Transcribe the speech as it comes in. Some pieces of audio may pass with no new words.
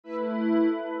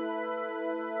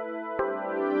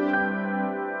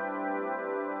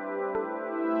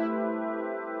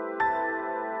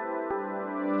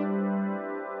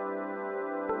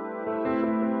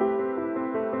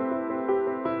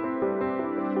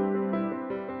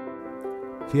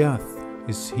The Earth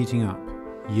is heating up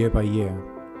year by year,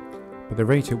 but the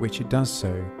rate at which it does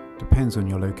so depends on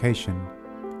your location.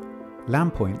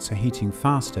 Land points are heating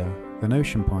faster than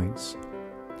ocean points.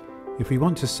 If we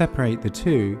want to separate the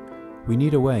two, we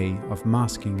need a way of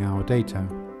masking our data.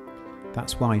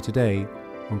 That's why today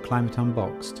on Climate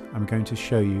Unboxed, I'm going to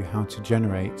show you how to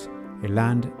generate a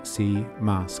land-sea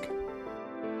mask.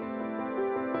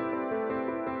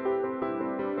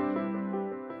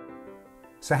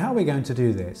 So how are we going to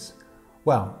do this?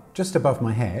 Well, just above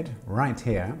my head, right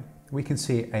here, we can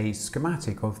see a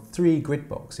schematic of 3 grid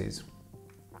boxes.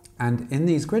 And in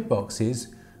these grid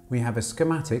boxes, we have a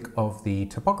schematic of the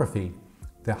topography,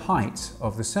 the height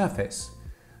of the surface.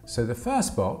 So the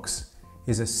first box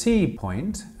is a sea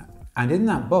point, and in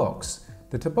that box,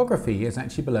 the topography is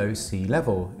actually below sea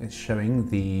level. It's showing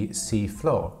the sea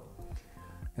floor.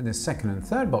 In the second and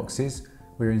third boxes,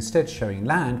 we're instead showing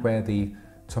land where the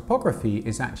topography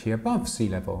is actually above sea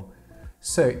level.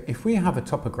 So if we have a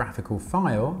topographical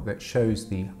file that shows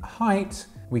the height,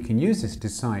 we can use this to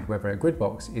decide whether a grid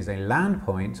box is a land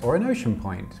point or an ocean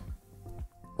point.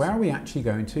 Where are we actually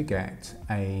going to get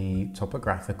a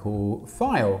topographical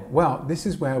file? Well, this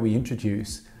is where we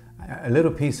introduce a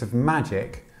little piece of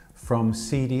magic from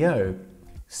CDO.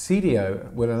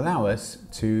 CDO will allow us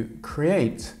to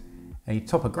create a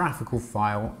topographical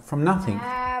file from nothing.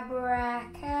 Abracadabra,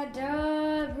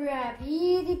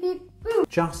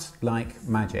 Just like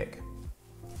magic.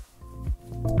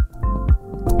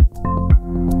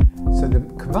 So the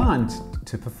command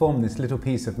to perform this little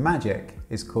piece of magic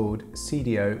is called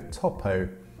CDO topo,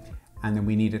 and then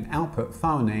we need an output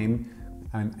file name,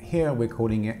 and here we're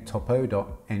calling it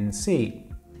topo.nc.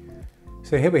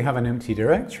 So here we have an empty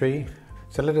directory.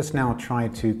 So let us now try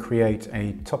to create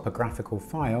a topographical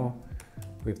file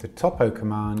with the topo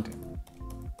command,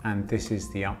 and this is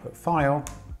the output file,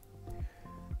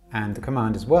 and the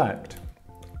command has worked.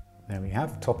 There we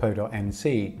have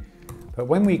topo.nc. But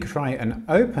when we try and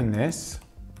open this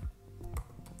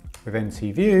with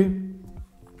NCView,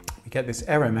 we get this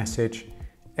error message,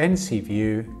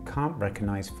 NCView can't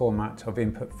recognize format of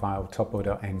input file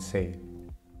topo.nc.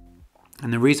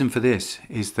 And the reason for this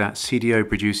is that CDO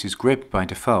produces grib by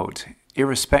default,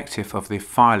 irrespective of the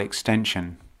file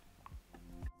extension.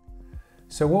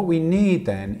 So what we need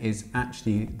then is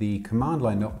actually the command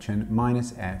line option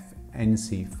 -f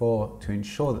NC4 to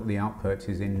ensure that the output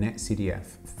is in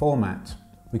netcdf format.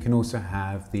 We can also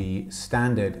have the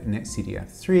standard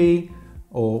netcdf3,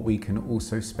 or we can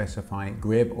also specify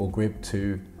grib or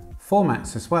grib2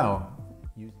 formats as well.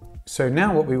 So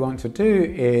now what we want to do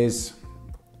is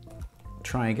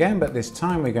try again, but this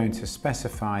time we're going to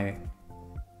specify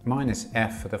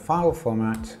 -f for the file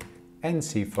format,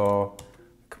 NC4,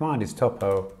 command is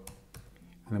topo,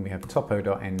 and then we have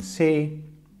topo.nc,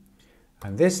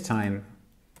 and this time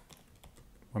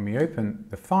when we open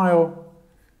the file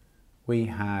we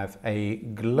have a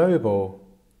global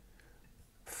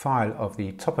file of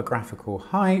the topographical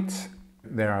height.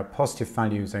 There are positive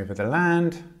values over the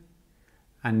land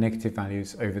and negative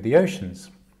values over the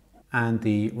oceans, and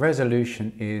the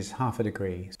resolution is 1/2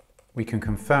 degree. We can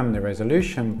confirm the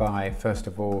resolution by first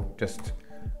of all just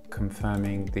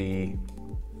confirming the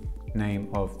name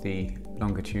of the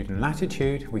longitude and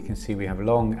latitude. We can see we have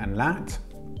long and lat,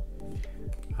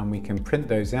 and we can print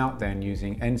those out then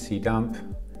using ncdump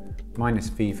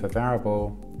 -v for variable,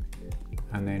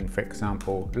 and then for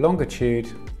example longitude,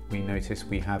 we notice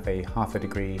we have a 1/2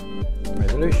 degree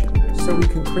resolution. So we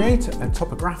can create a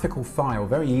topographical file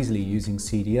very easily using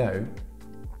CDO.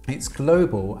 It's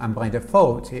global, and by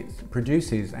default it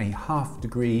produces a 1/2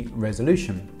 degree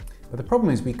resolution. But the problem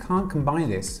is we can't combine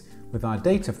this with our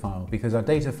data file, because our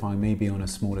data file may be on a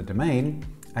smaller domain,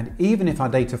 and even if our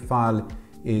data file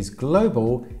is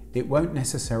global, it won't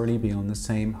necessarily be on the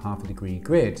same 1/2 degree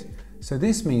grid. So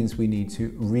this means we need to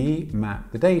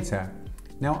remap the data.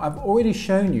 Now I've already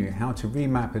shown you how to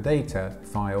remap a data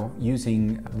file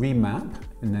using remap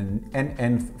and then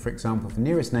NN, for example, for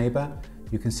nearest neighbor.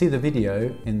 You can see the video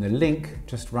in the link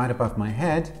just right above my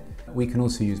head. We can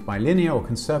also use bilinear or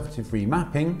conservative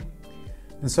remapping.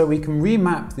 And so we can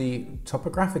remap the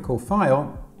topographical file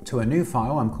to a new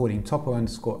file I'm calling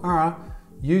topo_r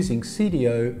using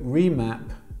CDO remap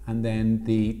and then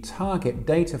the target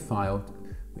data file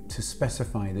to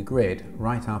specify the grid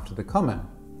right after the comma.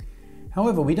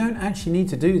 However, we don't actually need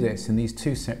to do this in these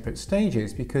 2 separate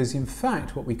stages, because in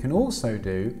fact what we can also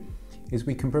do is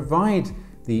we can provide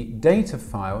the data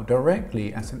file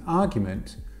directly as an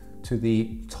argument to the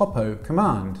topo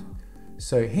command.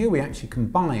 So here we actually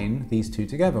combine these two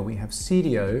together. We have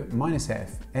CDO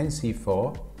 -f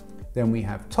NC4, then we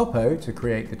have topo to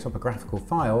create the topographical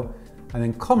file, and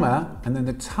then comma, and then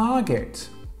the target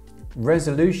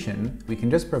resolution, we can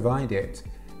just provide it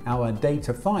our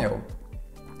data file,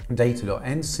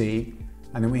 data.nc,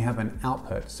 and then we have an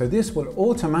output. So this will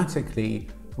automatically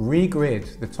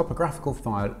regrid the topographical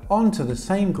file onto the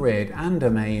same grid and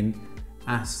domain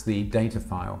as the data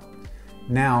file.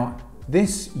 Now,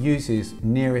 this uses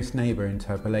nearest neighbor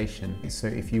interpolation. So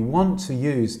if you want to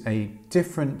use a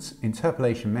different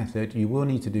interpolation method, you will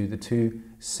need to do the two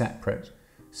separate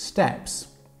steps.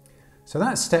 So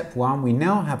that's step one. We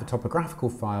now have a topographical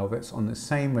file that's on the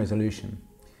same resolution.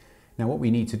 Now what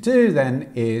we need to do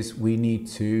then is we need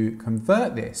to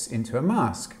convert this into a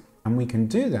mask, and we can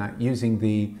do that using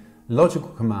the logical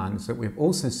commands that we've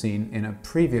also seen in a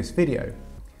previous video.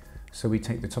 So we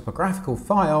take the topographical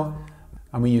file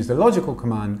and we use the logical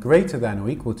command greater than or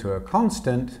equal to a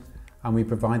constant, and we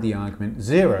provide the argument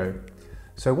 0.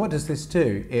 So what does this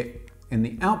do? It, in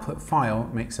the output file,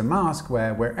 makes a mask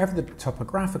where wherever the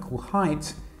topographical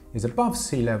height is above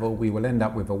sea level, we will end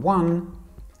up with a 1,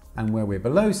 and where we're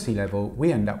below sea level,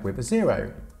 we end up with a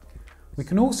 0. We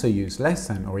can also use less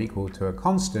than or equal to a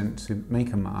constant to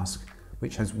make a mask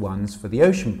which has 1s for the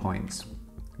ocean points.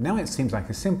 Now it seems like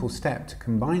a simple step to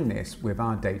combine this with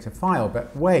our data file,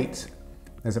 but wait,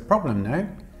 there's a problem, no?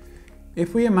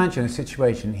 If we imagine a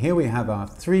situation, here we have our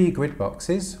 3 grid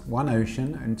boxes, 1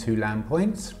 ocean and 2 land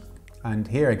points, and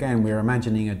here again we're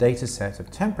imagining a data set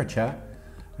of temperature,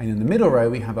 and in the middle row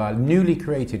we have our newly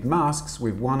created masks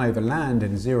with 1 over land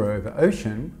and 0 over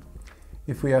ocean.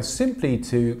 If we are simply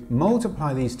to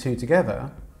multiply these two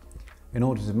together in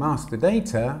order to mask the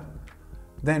data,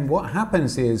 then what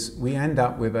happens is we end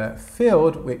up with a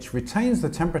field which retains the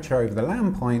temperature over the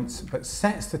land points but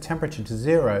sets the temperature to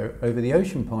 0 over the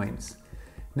ocean points.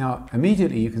 Now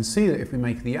immediately you can see that if we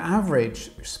make the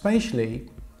average spatially,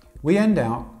 we end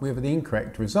up with the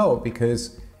incorrect result,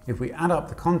 because if we add up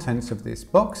the contents of these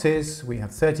boxes, we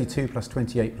have 32 plus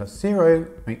 28 plus 0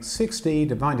 makes 60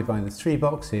 divided by the 3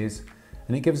 boxes,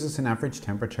 and it gives us an average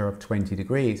temperature of 20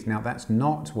 degrees. Now that's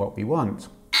not what we want.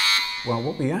 Well,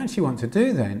 what we actually want to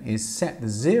do then is set the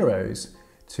zeros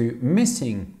to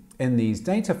missing in these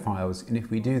data files, and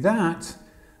if we do that,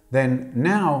 then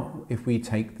now if we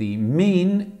take the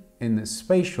mean in the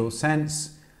spatial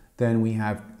sense, then we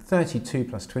have 32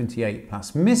 plus 28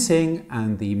 plus missing,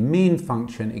 and the mean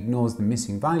function ignores the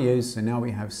missing values, so now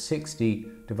we have 60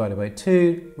 divided by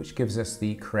 2, which gives us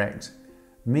the correct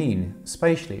mean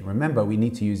spatially. Remember, we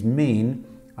need to use mean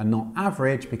and not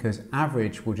average, because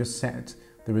average will just set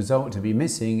the result to be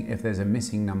missing if there's a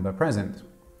missing number present.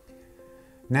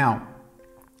 Now,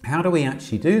 how do we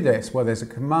actually do this? Well, there's a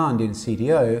command in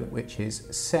CDO which is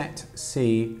set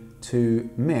C to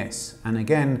miss, and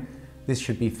again this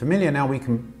should be familiar. Now we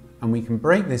can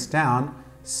break this down.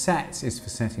 Set is for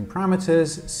setting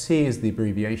parameters, C is the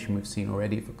abbreviation we've seen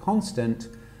already for constant,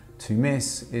 to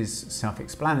miss is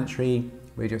self-explanatory,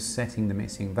 we're just setting the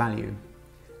missing value.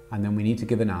 And then we need to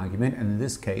give an argument, and in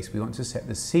this case we want to set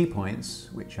the C points,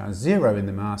 which are 0 in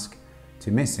the mask,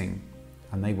 to missing,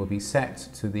 and they will be set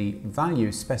to the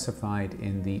value specified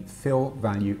in the fill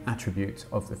value attribute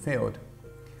of the field.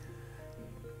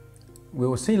 We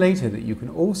will see later that you can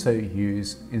also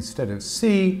use, instead of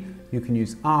C, you can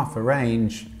use R for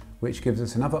range, which gives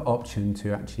us another option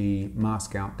to actually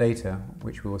mask out data,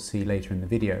 which we will see later in the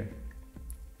video.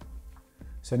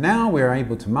 So now we're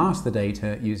able to mask the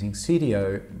data using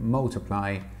CDO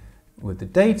multiply with the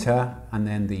data and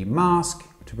then the mask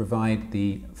to provide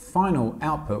the final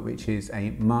output, which is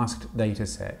a masked data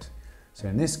set. So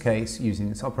in this case, using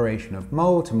this operation of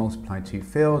mul to multiply 2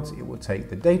 fields, it will take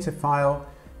the data file,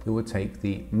 it will take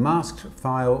the masked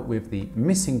file with the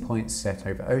missing points set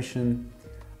over ocean,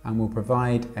 and will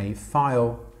provide a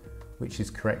file which is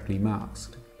correctly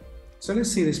masked. So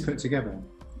let's see this put together.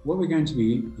 What we're going to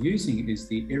be using is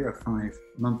the ERA 5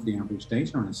 monthly average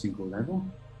data on a single level.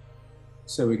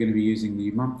 So we're going to be using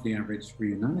the monthly average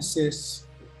reanalysis,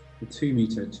 the 2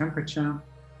 metre temperature,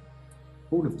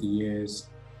 all of the years,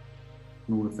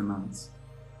 and all of the months.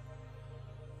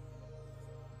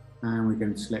 And we're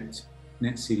going to select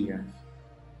netcdf.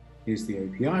 Here's the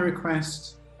API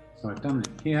request. So I've done it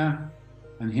here,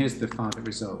 and here's the file that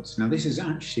results. Now this is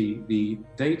actually the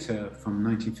data from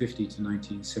 1950 to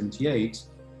 1978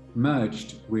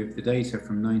 merged with the data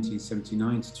from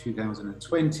 1979 to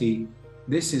 2020.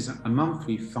 This is a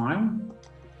monthly file.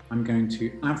 I'm going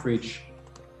to average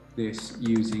this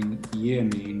using year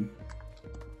mean,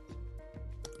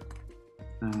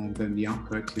 and then the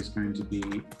output is going to be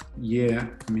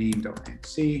year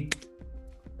mean.nc.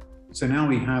 So now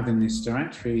we have in this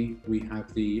directory, we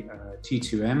have the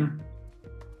T2M,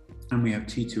 and we have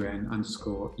T2N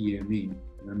underscore year mean.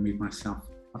 I'm going to move myself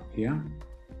up here.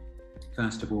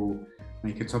 First of all,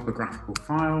 make a topographical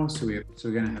file. So we're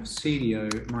going to have cdo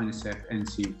 -f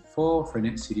nc4 for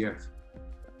netcdf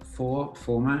 4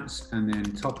 formats, and then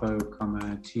topo,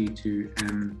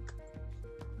 t2m,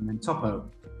 and then topo.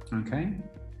 Okay.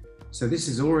 So this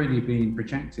is already being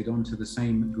projected onto the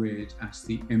same grid as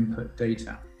the input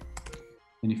data.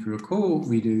 And if you recall,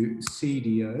 we do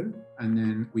cdo, and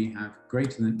then we have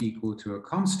greater than equal to a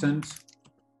constant,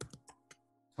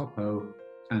 topo,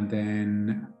 and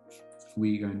then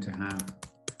we're going to have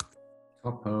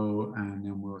topo, and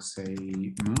then we'll say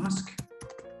mask.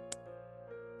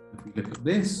 If we look at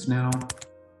this now,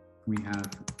 we have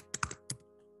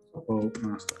topo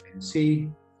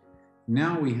mask.nc.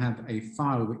 Now we have a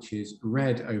file which is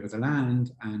red over the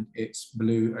land and it's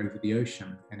blue over the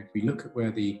ocean. And if we look at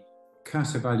where the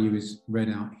cursor value is read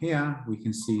out here, we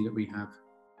can see that we have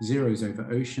 0s over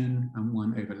ocean and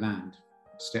 1 over land.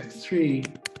 Step 3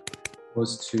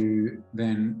 was to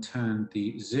then turn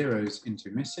the 0s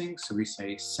into missing. So we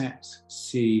say set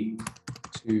C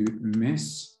to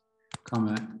miss,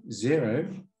 comma 0.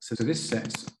 So this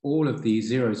sets all of the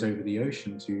 0s over the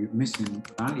ocean to missing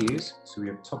values. So we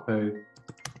have topo,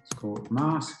 it's called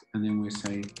mask, and then we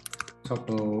say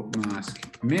topo mask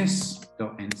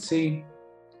miss.nc.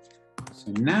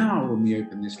 So now when we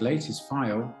open this latest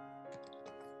file,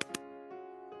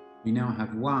 we now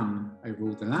have 1 over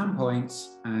all the land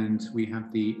points, and we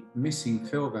have the missing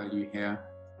fill value here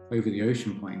over the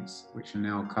ocean points, which are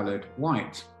now colored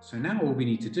white. So now all we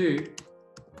need to do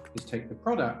is take the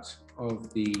product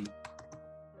of the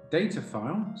data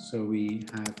file. So we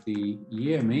have the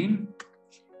year mean,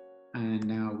 and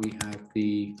now we have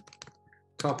the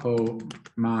topo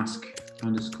mask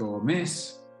underscore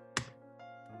miss,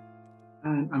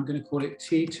 and I'm going to call it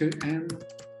T2M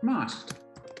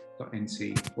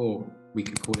masked.nc, or we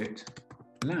could call it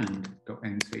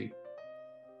land.nc.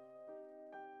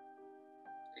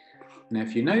 Now,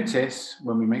 if you notice,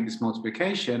 when we make this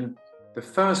multiplication, the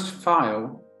first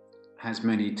file has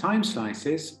many time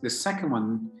slices. The second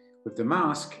one with the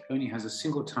mask only has a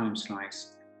single time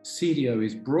slice. CDO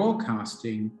is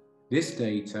broadcasting this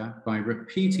data by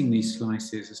repeating these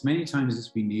slices as many times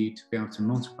as we need to be able to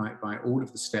multiply it by all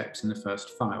of the steps in the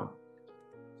first file.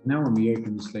 Now when we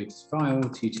open this latest file,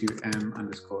 T2M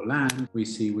underscore land, we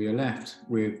see we are left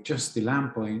with just the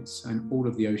land points, and all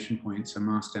of the ocean points are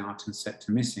masked out and set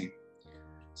to missing.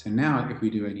 So now if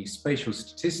we do any spatial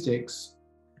statistics,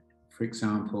 for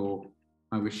example,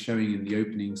 I was showing in the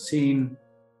opening scene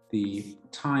the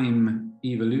time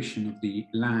evolution of the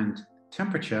land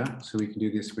temperature. So we can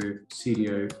do this with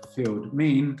CDO field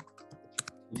mean,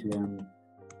 T2M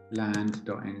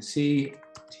land.nc,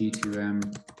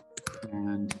 T2M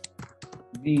land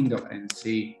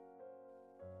mean.nc.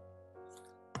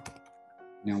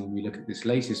 Now when we look at this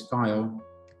latest file,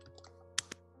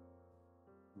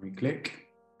 we click,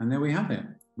 and there we have it.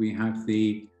 We have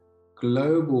the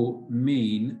global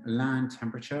mean land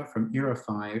temperature from era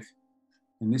 5,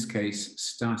 in this case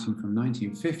starting from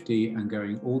 1950 and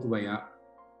going all the way up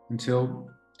until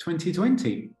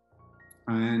 2020.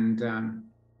 And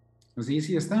it was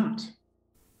easy as that.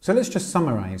 So let's just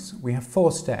summarize. We have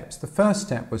 4 steps. The first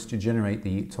step was to generate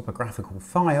the topographical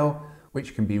file,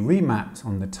 which can be remapped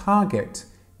on the target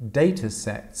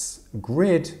datasets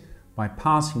grid by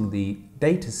passing the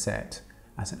dataset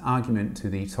as an argument to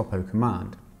the topo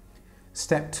command.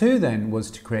 Step 2 then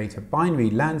was to create a binary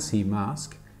land-sea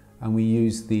mask, and we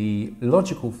use the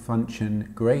logical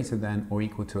function greater than or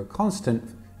equal to a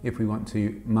constant if we want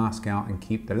to mask out and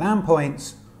keep the land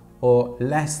points, or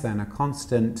less than a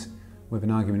constant with an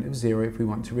argument of 0 if we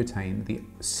want to retain the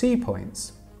sea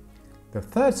points. The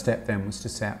third step then was to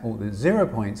set all the 0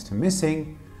 points to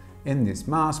missing in this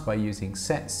mask by using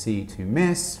set C to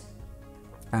miss,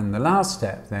 and the last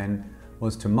step then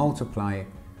was to multiply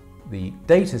the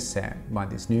data set by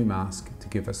this new mask to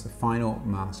give us the final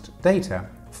masked data.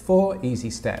 4 easy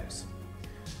steps.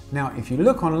 Now, if you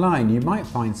look online, you might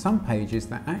find some pages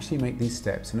that actually make these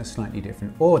steps in a slightly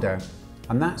different order,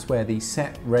 and that's where the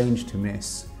set range to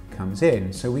miss comes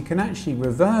in. So we can actually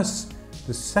reverse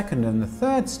the second and the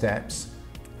third steps,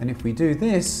 and if we do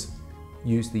this,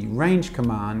 use the range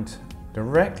command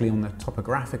directly on the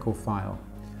topographical file.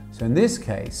 So in this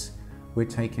case, we're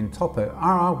taking topo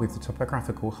R with the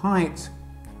topographical height,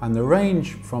 and the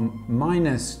range from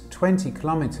minus 20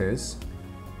 kilometers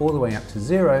all the way up to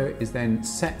 0 is then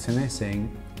set to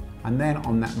missing, and then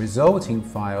on that resulting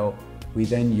file we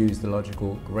then use the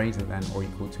logical greater than or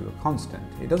equal to a constant.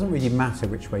 It doesn't really matter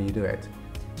which way you do it.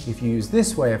 If you use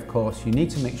this way, of course, you need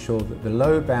to make sure that the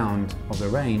low bound of the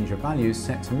range of values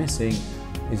set to missing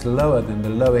is lower than the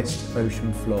lowest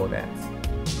ocean floor depth.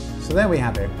 So there we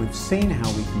have it. We've seen how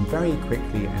we can very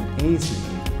quickly and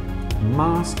easily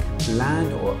mask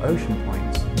land or ocean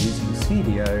points using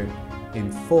CDO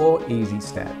in 4 easy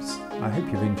steps. I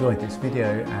hope you've enjoyed this video,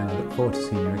 and I look forward to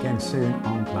seeing you again soon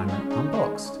on Climate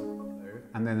Unboxed.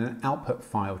 And then an output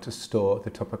file to store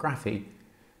the topography.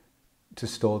 The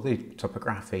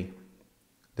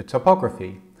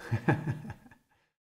topography.